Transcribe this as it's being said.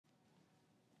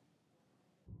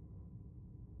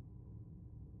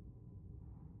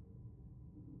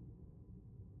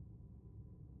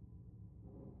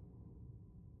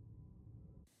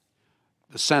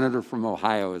The senator from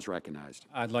Ohio is recognized.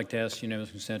 I'd like to ask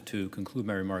unanimous consent to conclude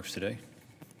my remarks today.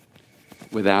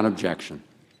 Without objection.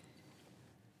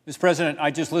 Mr. President, I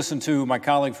just listened to my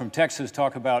colleague from Texas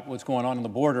talk about what's going on the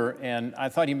border, and I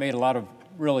thought he made a lot of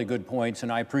really good points,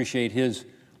 and I appreciate his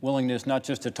willingness not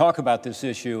just to talk about this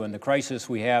issue and the crisis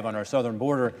we have on our southern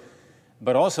border,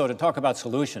 but also to talk about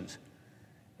solutions.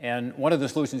 And one of the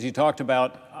solutions he talked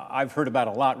about, I've heard about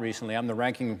a lot recently. I'm the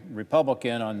ranking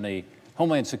Republican on the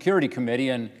Homeland Security Committee,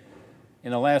 and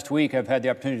in the last week, I've had the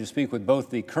opportunity to speak with both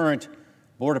the current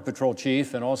Border Patrol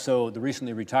chief and also the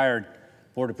recently retired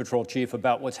Border Patrol chief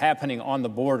about what's happening on the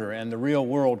border and the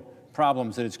real-world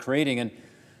problems that it's creating. And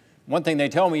one thing they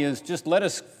tell me is just let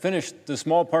us finish the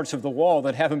small parts of the wall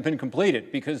that haven't been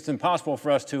completed, because it's impossible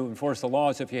for us to enforce the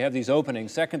laws if you have these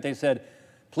openings. Second, they said,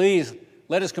 please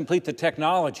let us complete the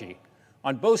technology.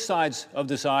 On both sides of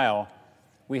this aisle,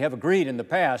 we have agreed in the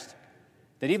past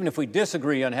that even if we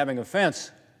disagree on having a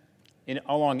fence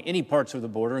along any parts of the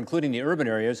border, including the urban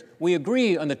areas, we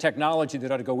agree on the technology that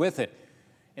ought to go with it.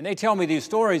 And they tell me these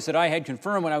stories that I had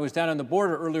confirmed when I was down on the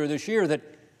border earlier this year, that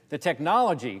the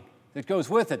technology that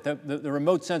goes with it, the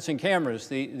remote sensing cameras,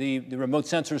 the remote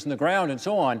sensors in the ground and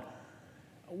so on,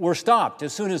 were stopped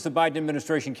as soon as the Biden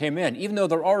administration came in, even though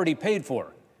they're already paid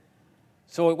for.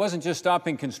 So it wasn't just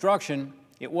stopping construction,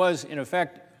 it was, in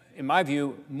effect, in my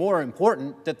view, more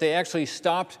important that they actually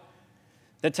stopped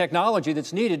the technology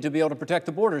that's needed to be able to protect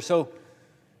the border. So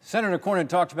Senator Cornyn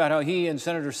talked about how he and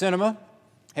Senator Sinema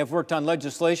have worked on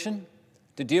legislation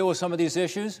to deal with some of these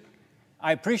issues.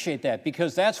 I appreciate that,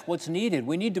 because that's what's needed.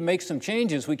 We need to make some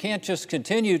changes. We can't just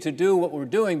continue to do what we're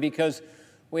doing, because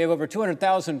we have over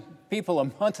 200,000 people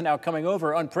a month now coming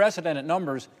over, unprecedented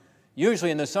numbers.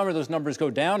 Usually in the summer, those numbers go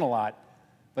down a lot,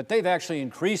 but they've actually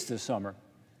increased this summer.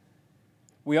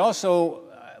 We also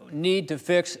need to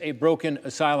fix a broken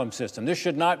asylum system. This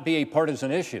should not be a partisan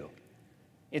issue.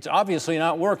 It's obviously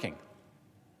not working.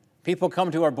 People come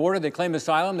to our border, they claim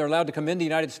asylum, they're allowed to come into the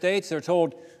United States, they're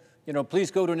told, please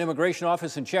go to an immigration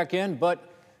office and check in, but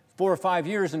 4 or 5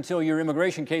 years until your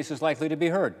immigration case is likely to be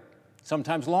heard,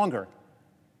 sometimes longer.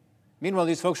 Meanwhile,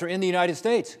 these folks are in the United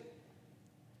States.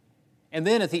 And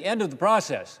then at the end of the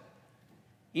process,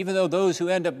 even though those who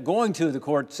end up going to the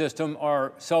court system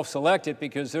are self-selected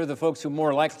because they're the folks who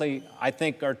I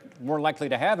think are more likely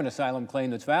to have an asylum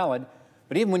claim that's valid,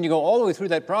 but even when you go all the way through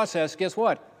that process, guess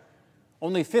what?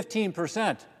 Only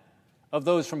 15% of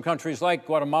those from countries like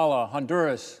Guatemala,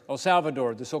 Honduras, El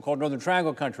Salvador, the so-called Northern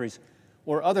Triangle countries,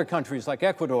 or other countries like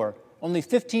Ecuador, only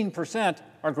 15%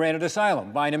 are granted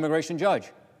asylum by an immigration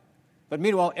judge. But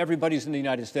meanwhile, everybody's in the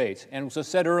United States. And as I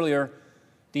said earlier,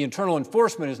 the internal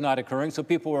enforcement is not occurring, so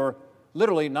people are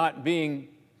literally not being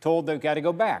told they've got to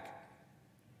go back.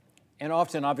 And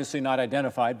often, obviously, not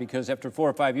identified, because after 4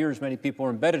 or 5 years, many people are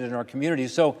embedded in our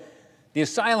communities. So the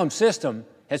asylum system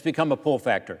has become a pull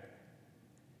factor.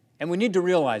 And we need to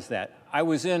realize that. I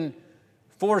was in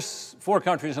four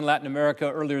countries in Latin America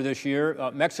earlier this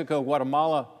year, Mexico,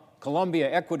 Guatemala,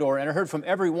 Colombia, Ecuador, and I heard from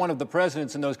every one of the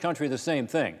presidents in those countries the same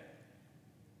thing,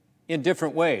 in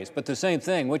different ways, but the same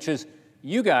thing, which is,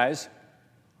 you guys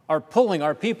are pulling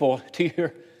our people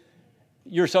to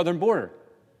your southern border,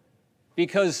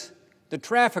 because the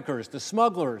traffickers, the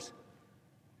smugglers,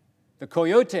 the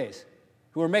coyotes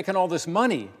who are making all this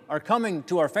money are coming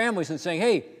to our families and saying,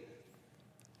 hey,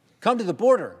 come to the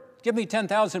border, give me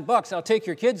 10,000 bucks, I'll take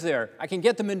your kids there. I can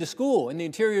get them into school in the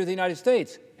interior of the United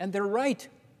States. And they're right.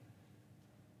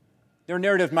 Their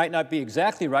narrative might not be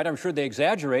exactly right, I'm sure they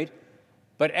exaggerate,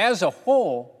 but as a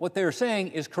whole, what they're saying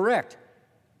is correct.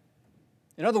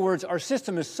 In other words, our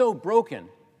system is so broken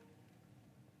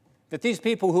that these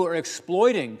people who are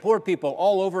exploiting poor people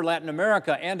all over Latin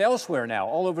America and elsewhere now,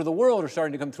 all over the world, are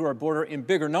starting to come through our border in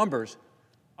bigger numbers,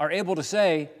 are able to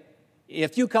say,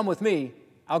 if you come with me,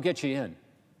 I'll get you in.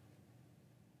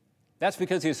 That's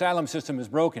because the asylum system is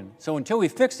broken. So until we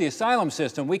fix the asylum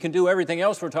system, we can do everything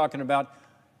else we're talking about.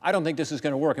 I don't think this is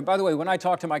going to work. And by the way, when I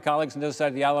talk to my colleagues on the other side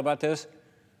of the aisle about this,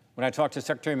 when I talk to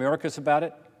Secretary Mayorkas about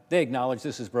it, they acknowledge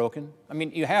this is broken. I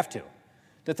mean, you have to.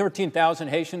 The 13,000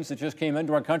 Haitians that just came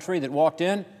into our country that walked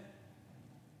in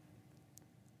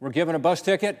were given a bus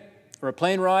ticket or a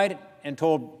plane ride and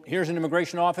told, here's an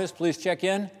immigration office, please check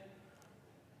in.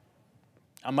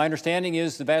 My understanding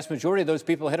is the vast majority of those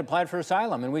people had applied for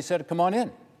asylum, and we said, come on in.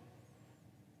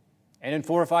 And in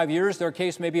 4 or 5 years, their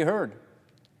case may be heard.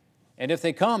 And if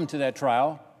they come to that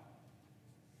trial,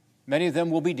 many of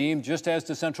them will be deemed, just as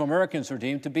the Central Americans are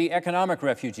deemed, to be economic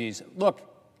refugees. Look,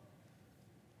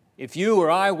 if you or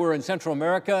I were in Central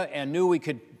America and knew we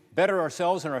could better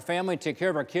ourselves and our family and take care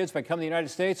of our kids by coming to the United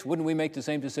States, wouldn't we make the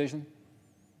same decision?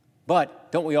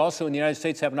 But don't we also in the United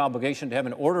States have an obligation to have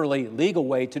an orderly, legal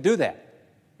way to do that?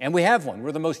 And we have one.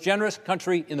 We're the most generous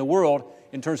country in the world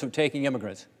in terms of taking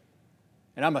immigrants.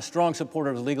 And I'm a strong supporter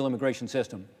of the legal immigration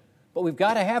system. But we've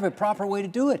got to have a proper way to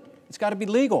do it. It's got to be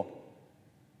legal.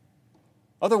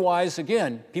 Otherwise,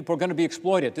 again, people are going to be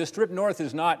exploited. This trip north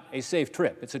is not a safe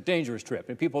trip. It's a dangerous trip,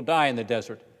 and people die in the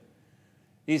desert.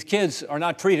 These kids are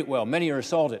not treated well. Many are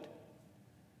assaulted.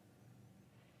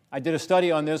 I did a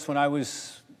study on this when I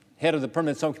was head of the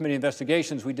Permanent Subcommittee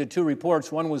Investigations. We did 2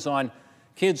 reports. One was on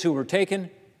kids who were taken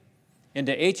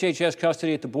into HHS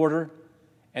custody at the border,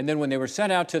 and then when they were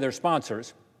sent out to their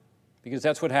sponsors, because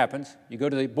that's what happens. You go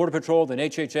to the Border Patrol, then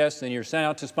HHS, then you're sent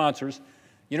out to sponsors.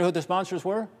 You know who the sponsors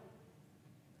were?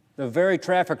 The very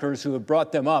traffickers who had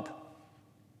brought them up,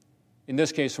 in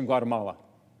this case from Guatemala,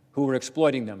 who were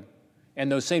exploiting them. And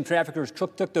those same traffickers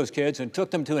took those kids and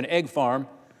took them to an egg farm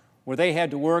where they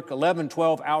had to work 11,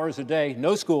 12 hours a day,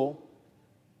 no school,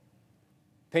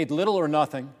 paid little or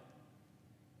nothing,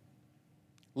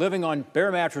 living on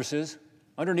bare mattresses,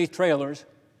 underneath trailers.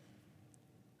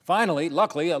 Finally,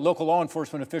 luckily, a local law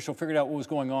enforcement official figured out what was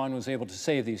going on and was able to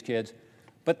save these kids.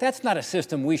 But that's not a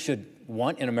system we should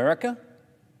want in America.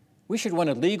 We should want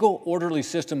a legal, orderly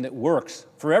system that works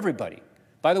for everybody.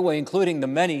 By the way, including the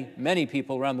many, many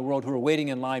people around the world who are waiting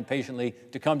in line patiently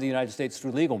to come to the United States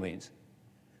through legal means.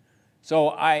 So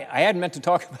I hadn't meant to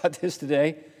talk about this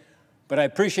today, but I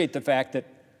appreciate the fact that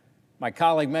my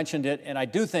colleague mentioned it, and I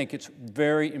do think it's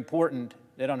very important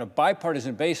that on a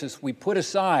bipartisan basis, we put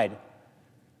aside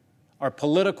our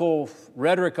political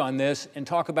rhetoric on this and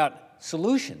talk about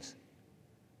solutions.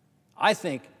 I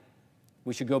think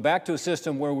we should go back to a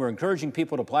system where we're encouraging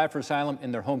people to apply for asylum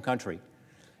in their home country.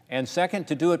 And second,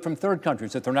 to do it from third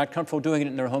countries. If they're not comfortable doing it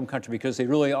in their home country because they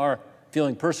really are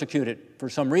feeling persecuted for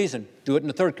some reason, do it in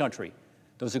a third country.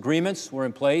 Those agreements were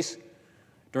in place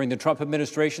during the Trump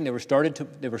administration. They were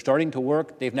starting to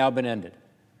work. They've now been ended.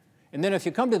 And then if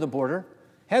you come to the border,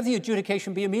 have the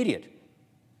adjudication be immediate.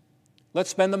 Let's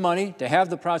spend the money to have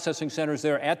the processing centers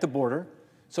there at the border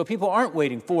so people aren't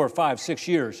waiting 4, 5, 6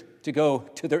 years to go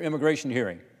to their immigration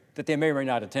hearing that they may or may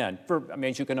not attend, for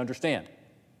means you can understand.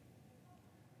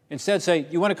 Instead, say,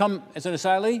 you want to come as an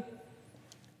asylee?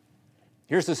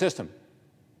 Here's the system.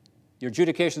 Your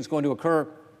adjudication is going to occur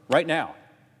right now.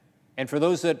 And for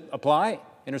those that apply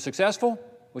and are successful,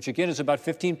 which again is about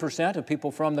 15% of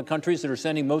people from the countries that are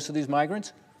sending most of these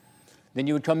migrants, then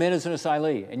you would come in as an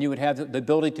asylee, and you would have the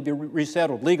ability to be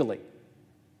resettled legally,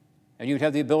 and you would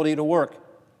have the ability to work.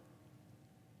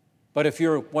 But if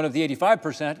you're one of the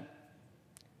 85%,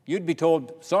 you'd be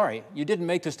told, sorry, you didn't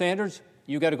make the standards,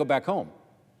 you got to go back home.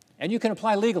 And you can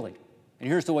apply legally, and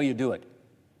here's the way you do it.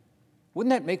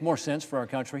 Wouldn't that make more sense for our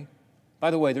country?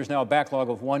 By the way, there's now a backlog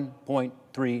of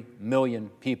 1.3 million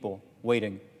people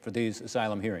waiting for these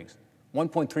asylum hearings.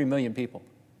 1.3 million people.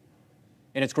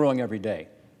 And it's growing every day.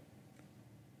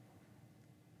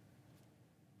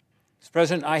 Mr.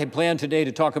 President, I had planned today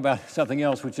to talk about something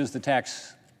else, which is the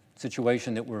tax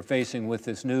situation that we're facing with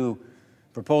this new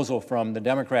proposal from the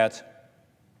Democrats.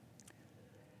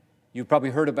 You've probably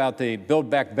heard about the Build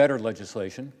Back Better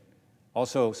legislation,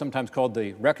 also sometimes called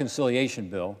the Reconciliation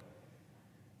Bill.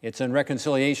 It's in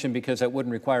reconciliation because that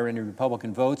wouldn't require any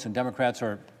Republican votes, and Democrats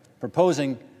are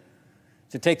proposing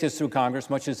to take this through Congress,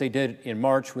 much as they did in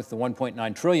March with the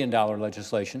 $1.9 trillion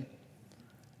legislation.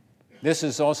 This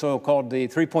is also called the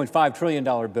 $3.5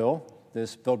 trillion bill,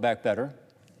 this Build Back Better.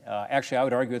 Actually, I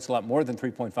would argue it's a lot more than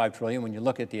 $3.5 trillion when you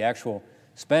look at the actual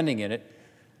spending in it.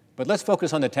 But let's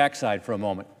focus on the tax side for a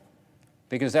moment,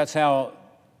 because that's how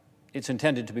it's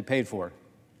intended to be paid for.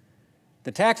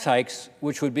 The tax hikes,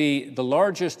 which would be the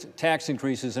largest tax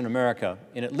increases in America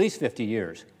in at least 50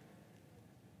 years,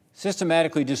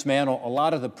 systematically dismantle a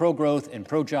lot of the pro-growth and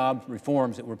pro-job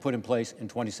reforms that were put in place in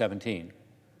 2017.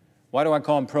 Why do I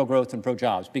call them pro-growth and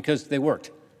pro-jobs? Because they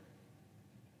worked.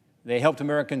 They helped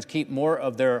Americans keep more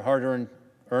of their hard-earned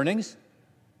earnings.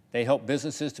 They helped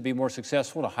businesses to be more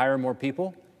successful, to hire more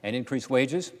people and increase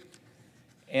wages.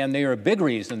 And they are a big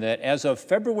reason that as of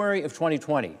February of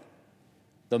 2020,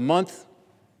 the month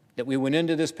that we went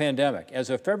into this pandemic, as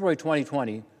of February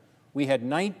 2020, we had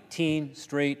 19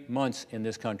 straight months in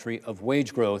this country of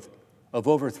wage growth of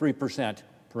over 3%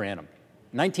 per annum.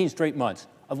 19 straight months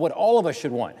of what all of us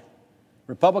should want.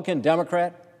 Republican,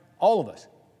 Democrat, all of us.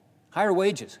 Higher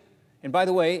wages. And by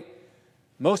the way,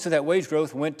 most of that wage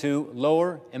growth went to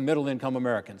lower and middle income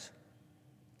Americans.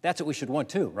 That's what we should want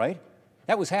too, right?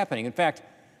 That was happening. In fact,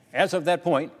 as of that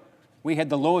point, we had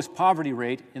the lowest poverty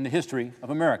rate in the history of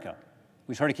America.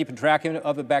 We started keeping track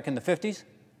of it back in the 50s.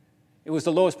 It was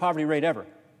the lowest poverty rate ever.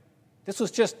 This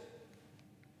was just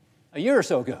a year or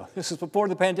so ago. This is before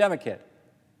the pandemic hit.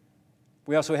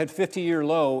 We also had 50-year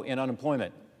low in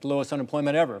unemployment, the lowest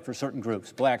unemployment ever for certain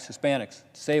groups, blacks, Hispanics,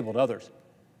 disabled, others.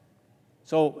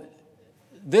 So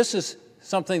this is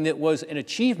something that was an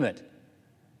achievement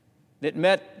that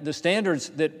met the standards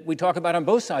that we talk about on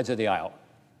both sides of the aisle.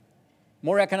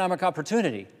 More economic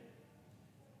opportunity,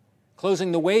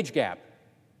 closing the wage gap,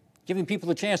 giving people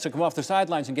a chance to come off the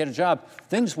sidelines and get a job.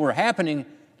 Things were happening,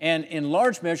 and in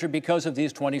large measure because of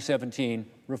these 2017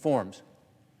 reforms.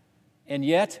 And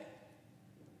yet,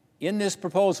 in this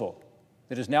proposal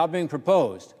that is now being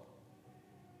proposed,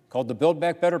 called the Build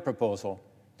Back Better proposal,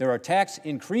 there are tax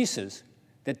increases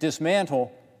that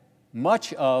dismantle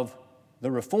much of the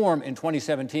reform in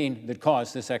 2017 that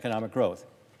caused this economic growth.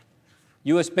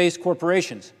 U.S.-based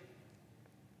corporations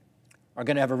are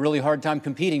going to have a really hard time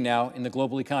competing now in the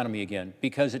global economy again,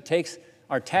 because it takes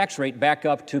our tax rate back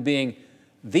up to being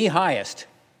the highest,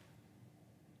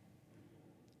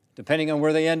 depending on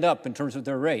where they end up in terms of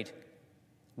their rate,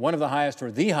 one of the highest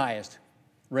or the highest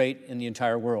rate in the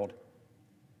entire world.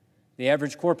 The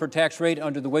average corporate tax rate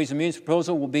under the Ways and Means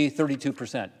proposal will be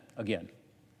 32% again,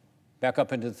 back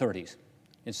up into the 30s,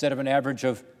 instead of an average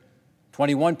of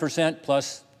 21%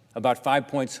 plus about 5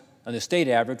 points on the state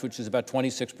average, which is about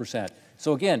 26%.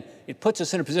 So again, it puts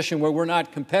us in a position where we're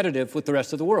not competitive with the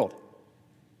rest of the world.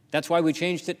 That's why we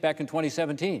changed it back in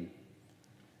 2017.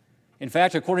 In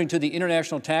fact, according to the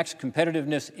International Tax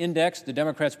Competitiveness Index, the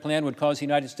Democrats' plan would cause the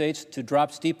United States to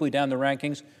drop steeply down the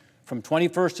rankings from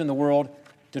 21st in the world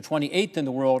to 28th in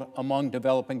the world among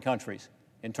developing countries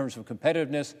in terms of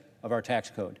competitiveness of our tax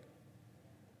code.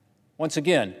 Once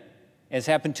again, as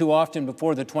happened too often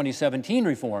before the 2017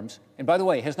 reforms, and by the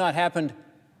way, has not happened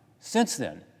since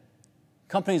then,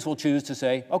 companies will choose to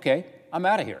say, okay, I'm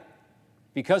out of here.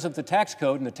 Because of the tax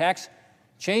code and the tax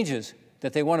changes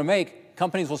that they want to make,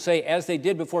 companies will say, as they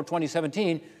did before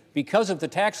 2017, because of the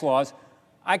tax laws,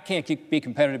 I can't be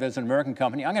competitive as an American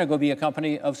company. I'm going to go be a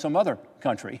company of some other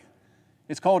country.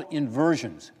 It's called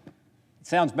inversions. It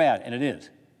sounds bad, and it is.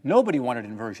 Nobody wanted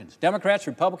inversions. Democrats,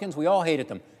 Republicans, we all hated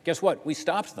them. Guess what? We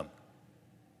stopped them.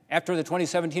 After the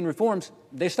 2017 reforms,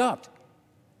 they stopped.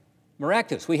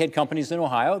 Miraculous. We had companies in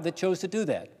Ohio that chose to do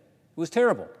that. It was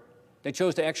terrible. They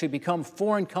chose to actually become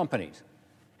foreign companies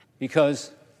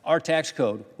because our tax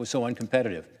code was so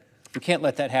uncompetitive. We can't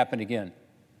let that happen again.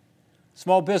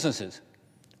 Small businesses,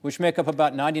 which make up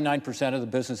about 99% of the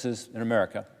businesses in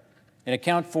America and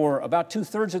account for about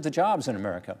 2/3 of the jobs in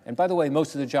America, and by the way,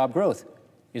 most of the job growth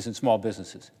is in small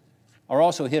businesses, are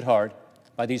also hit hard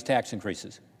by these tax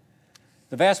increases.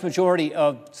 The vast majority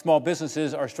of small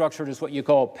businesses are structured as what you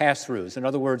call pass-throughs. In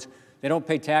other words, they don't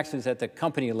pay taxes at the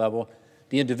company level.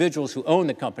 The individuals who own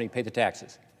the company pay the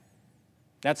taxes.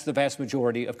 That's the vast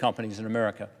majority of companies in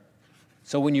America.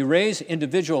 So when you raise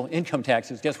individual income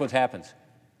taxes, guess what happens?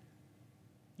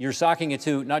 You're socking it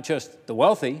to not just the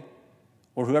wealthy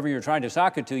or whoever you're trying to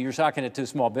sock it to, you're socking it to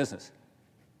small business.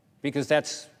 Because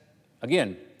that's,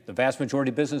 again, the vast majority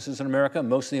of businesses in America,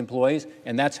 most of the employees,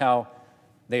 and that's how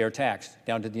they are taxed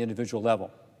down to the individual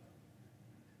level.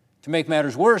 To make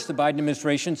matters worse, the Biden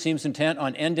administration seems intent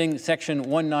on ending Section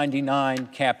 199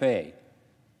 Cap A,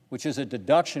 which is a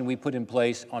deduction we put in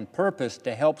place on purpose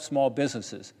to help small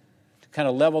businesses, to kind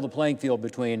of level the playing field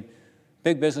between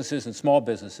big businesses and small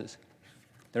businesses.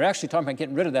 They're actually talking about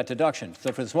getting rid of that deduction.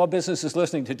 So for the small businesses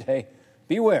listening today,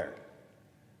 beware.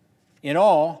 In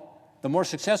all, the more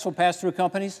successful pass-through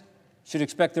companies should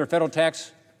expect their federal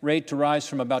tax rate to rise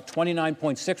from about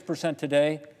 29.6%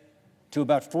 today to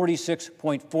about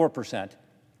 46.4%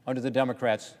 under the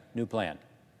Democrats' new plan.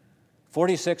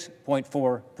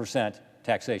 46.4%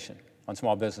 taxation on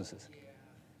small businesses.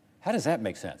 How does that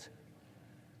make sense?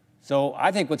 So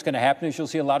I think what's going to happen is you'll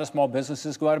see a lot of small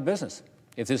businesses go out of business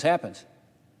if this happens,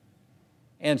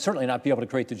 and certainly not be able to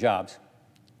create the jobs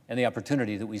and the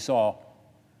opportunity that we saw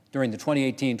during the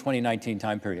 2018-2019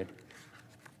 time period.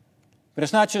 But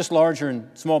it's not just larger and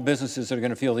small businesses that are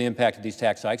going to feel the impact of these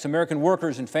tax hikes. American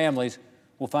workers and families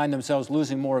will find themselves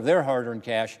losing more of their hard-earned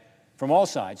cash from all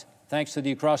sides, thanks to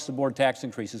the across-the-board tax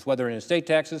increases, whether in estate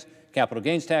taxes, capital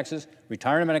gains taxes,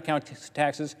 retirement account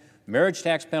taxes, marriage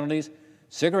tax penalties,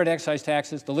 cigarette excise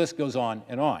taxes, the list goes on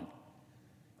and on.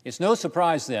 It's no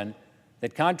surprise, then,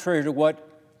 that contrary to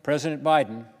what President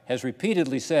Biden has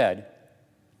repeatedly said,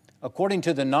 according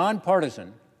to the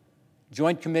nonpartisan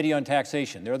Joint Committee on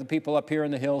Taxation, they're the people up here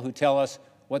on the Hill who tell us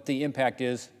what the impact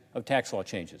is of tax law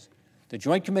changes. The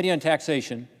Joint Committee on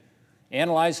Taxation,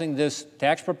 analyzing this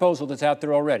tax proposal that's out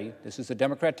there already, this is the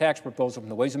Democrat tax proposal from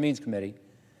the Ways and Means Committee,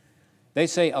 they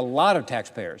say a lot of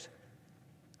taxpayers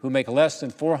who make less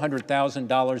than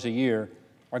 $400,000 a year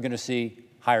are going to see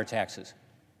higher taxes.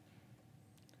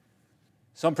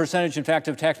 Some percentage, in fact,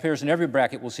 of taxpayers in every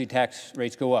bracket will see tax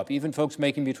rates go up, even folks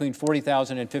making between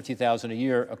 $40,000 and $50,000 a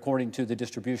year, according to the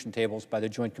distribution tables by the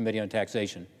Joint Committee on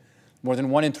Taxation. More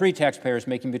than 1 in 3 taxpayers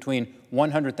making between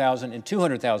 $100,000 and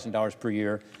 $200,000 per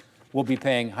year will be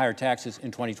paying higher taxes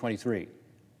in 2023.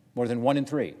 More than 1 in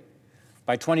 3.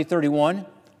 By 2031,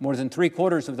 more than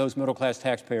 3/4 of those middle-class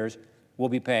taxpayers will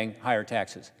be paying higher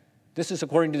taxes. This is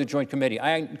according to the Joint Committee.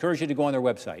 I encourage you to go on their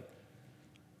website,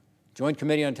 Joint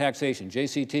Committee on Taxation,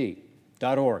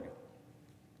 jct.org.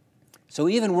 So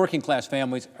even working-class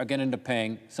families are going to end up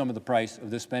paying some of the price of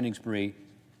this spending spree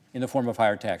in the form of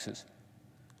higher taxes.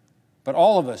 But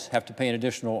all of us have to pay an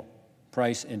additional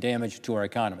price and damage to our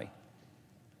economy.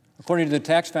 According to the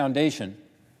Tax Foundation,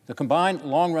 the combined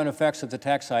long-run effects of the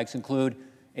tax hikes include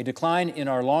a decline in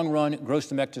our long-run gross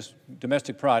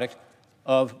domestic product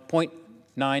of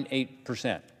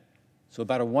 0.98%, so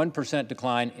about a 1%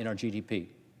 decline in our GDP.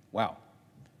 Wow.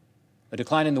 A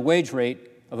decline in the wage rate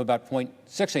of about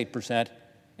 0.68%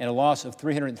 and a loss of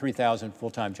 303,000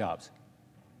 full-time jobs.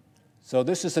 So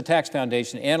this is the Tax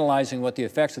Foundation analyzing what the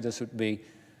effects of this would be,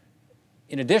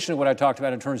 in addition to what I talked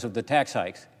about in terms of the tax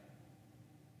hikes.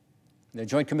 The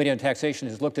Joint Committee on Taxation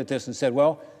has looked at this and said,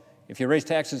 well, if you raise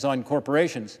taxes on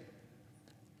corporations,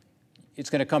 it's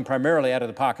going to come primarily out of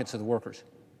the pockets of the workers,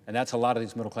 and that's a lot of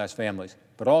these middle-class families.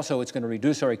 But also, it's going to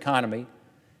reduce our economy,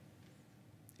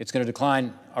 it's going to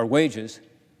decline our wages,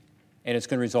 and it's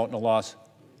going to result in a loss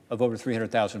of over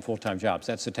 300,000 full-time jobs.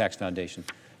 That's the Tax Foundation.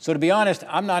 So to be honest,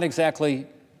 I'm not exactly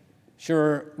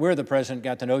sure where the president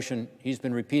got the notion he's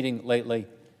been repeating lately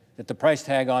that the price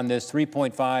tag on this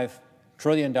 $3.5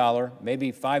 trillion,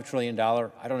 maybe $5 trillion,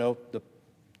 I don't know,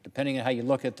 depending on how you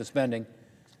look at the spending,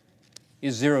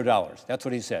 is $0. That's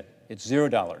what he said. It's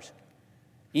 $0.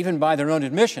 Even by their own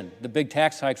admission, the big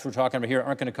tax hikes we're talking about here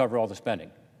aren't going to cover all the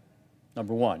spending,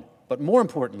 number one. But more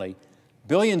importantly,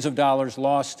 billions of dollars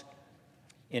lost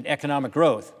in economic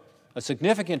growth, a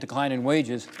significant decline in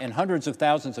wages, and hundreds of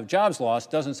thousands of jobs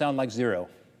lost doesn't sound like zero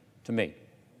to me.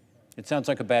 It sounds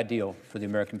like a bad deal for the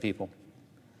American people.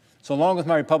 So along with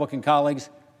my Republican colleagues,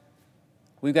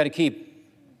 we've got to keep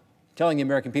telling the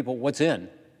American people what's in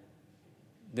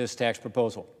this tax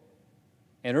proposal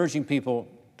and urging people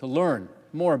to learn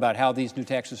more about how these new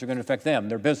taxes are going to affect them,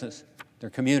 their business, their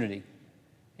community,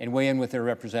 and weigh in with their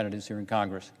representatives here in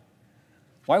Congress.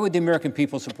 Why would the American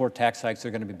people support tax hikes that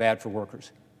are going to be bad for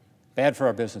workers, bad for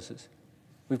our businesses?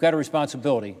 We've got a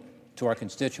responsibility to our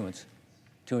constituents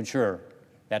to ensure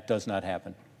that does not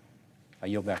happen. I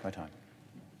yield back my time.